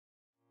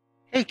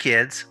Hey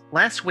kids,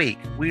 last week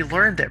we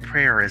learned that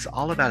prayer is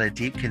all about a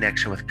deep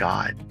connection with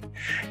God.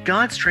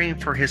 God's dream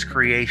for His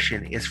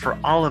creation is for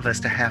all of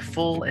us to have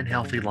full and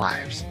healthy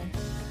lives.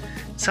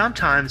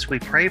 Sometimes we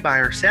pray by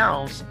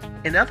ourselves,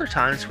 and other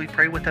times we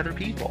pray with other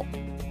people.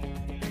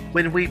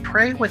 When we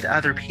pray with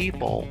other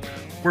people,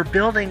 we're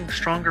building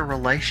stronger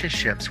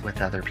relationships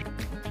with other people.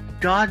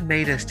 God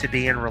made us to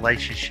be in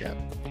relationship,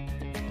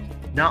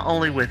 not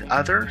only with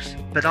others,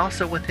 but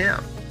also with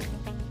Him.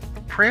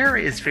 Prayer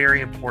is very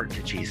important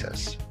to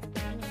Jesus.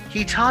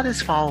 He taught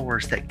His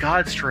followers that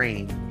God's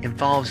dream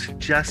involves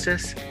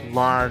justice,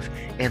 love,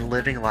 and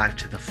living life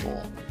to the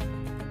full.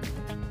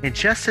 And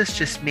justice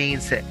just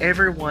means that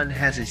everyone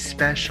has a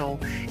special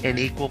and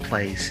equal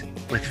place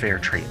with fair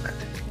treatment.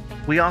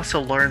 We also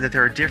learned that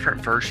there are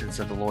different versions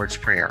of the Lord's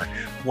Prayer,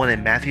 one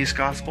in Matthew's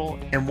Gospel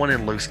and one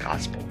in Luke's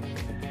Gospel.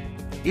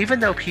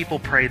 Even though people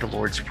pray the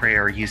Lord's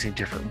Prayer using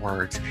different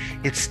words,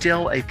 it's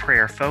still a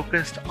prayer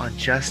focused on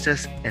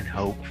justice and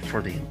hope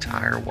for the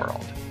entire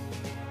world.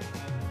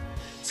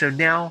 So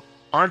now,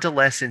 on to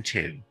Lesson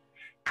 2,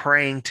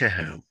 Praying to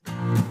Whom?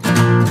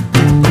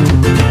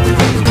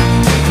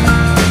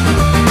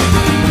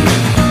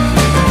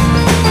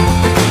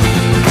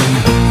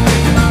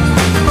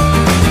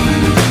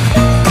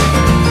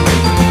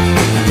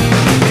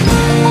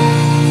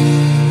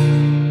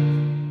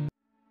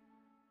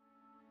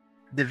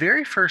 The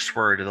very first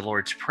word of the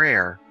Lord's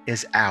Prayer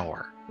is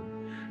our.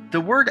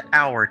 The word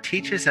our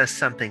teaches us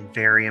something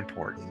very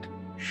important.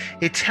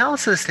 It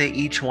tells us that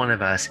each one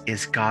of us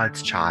is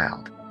God's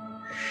child.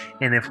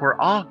 And if we're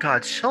all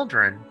God's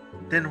children,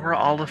 then we're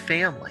all a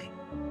family,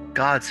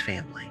 God's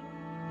family.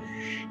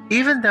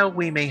 Even though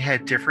we may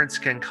have different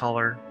skin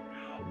color,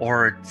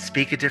 or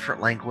speak a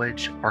different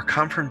language, or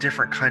come from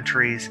different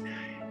countries,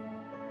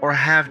 or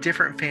have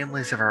different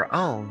families of our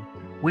own,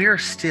 we are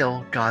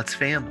still God's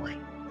family.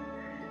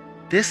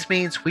 This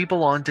means we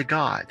belong to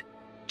God,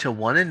 to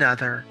one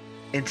another,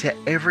 and to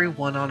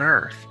everyone on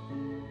earth.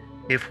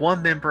 If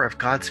one member of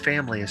God's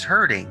family is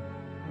hurting,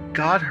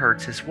 God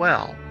hurts as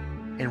well,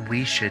 and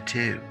we should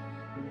too.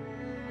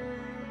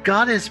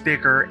 God is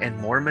bigger and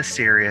more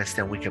mysterious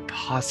than we could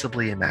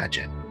possibly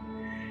imagine.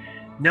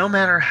 No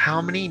matter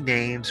how many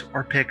names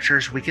or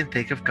pictures we can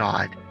think of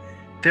God,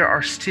 there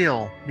are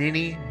still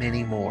many,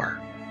 many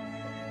more.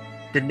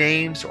 The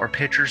names or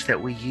pictures that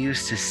we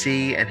use to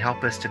see and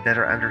help us to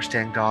better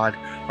understand God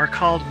are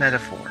called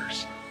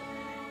metaphors.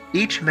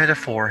 Each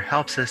metaphor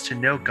helps us to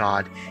know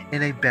God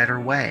in a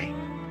better way.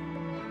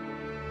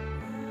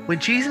 When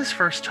Jesus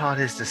first taught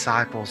His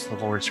disciples the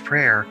Lord's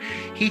Prayer,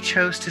 He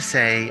chose to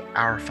say,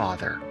 "Our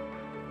Father."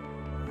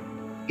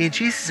 In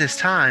Jesus'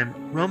 time,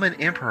 Roman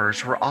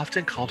emperors were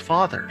often called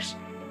fathers.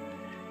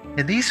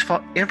 And these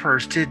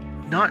emperors did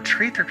not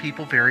treat their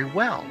people very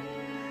well.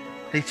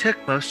 They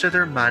took most of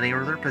their money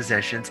or their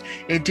possessions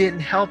and didn't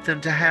help them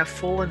to have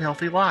full and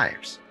healthy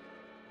lives.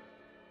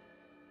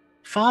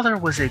 Father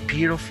was a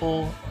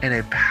beautiful and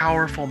a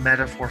powerful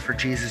metaphor for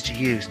Jesus to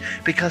use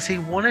because He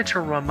wanted to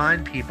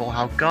remind people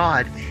how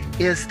God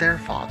is their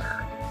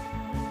Father.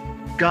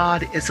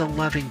 God is a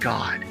loving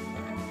God.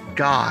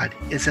 God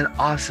is an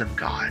awesome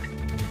God.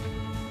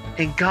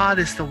 And God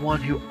is the one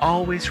who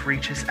always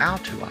reaches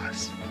out to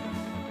us.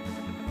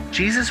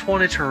 Jesus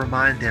wanted to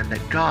remind them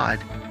that God,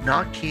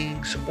 not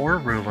kings or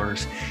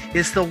rulers,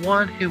 is the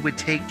one who would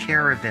take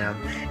care of them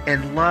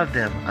and love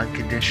them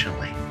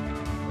unconditionally.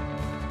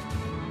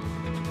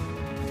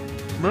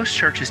 Most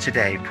churches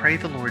today pray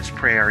the Lord's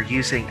Prayer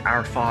using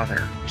Our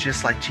Father,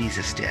 just like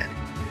Jesus did.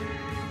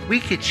 We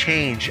could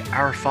change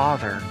Our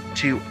Father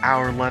to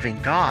Our Loving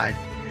God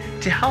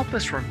to help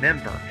us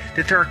remember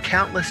that there are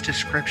countless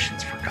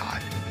descriptions for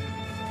God.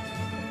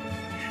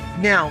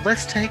 Now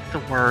let's take the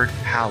word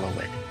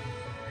hallowed.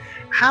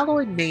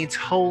 Hallowed means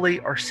holy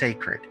or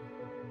sacred.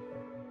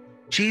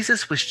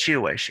 Jesus was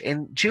Jewish,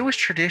 and Jewish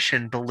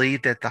tradition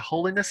believed that the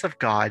holiness of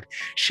God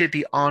should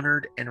be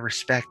honored and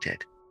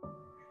respected.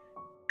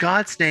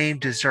 God's name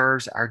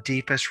deserves our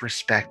deepest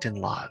respect and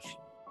love.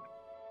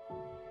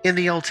 In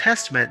the Old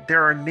Testament,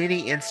 there are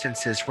many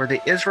instances where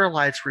the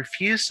Israelites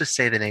refused to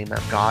say the name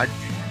of God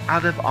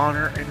out of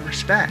honor and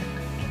respect.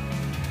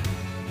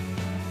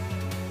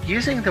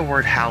 Using the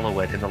word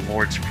hallowed in the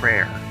Lord's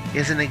Prayer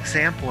is an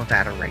example of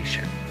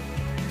adoration.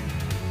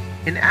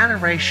 And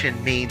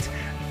adoration means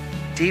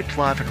deep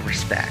love and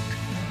respect.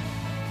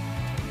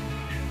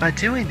 By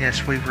doing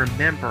this, we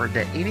remember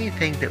that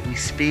anything that we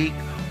speak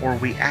or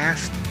we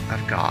ask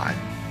of God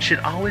should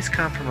always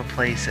come from a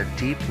place of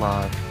deep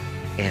love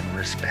and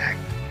respect.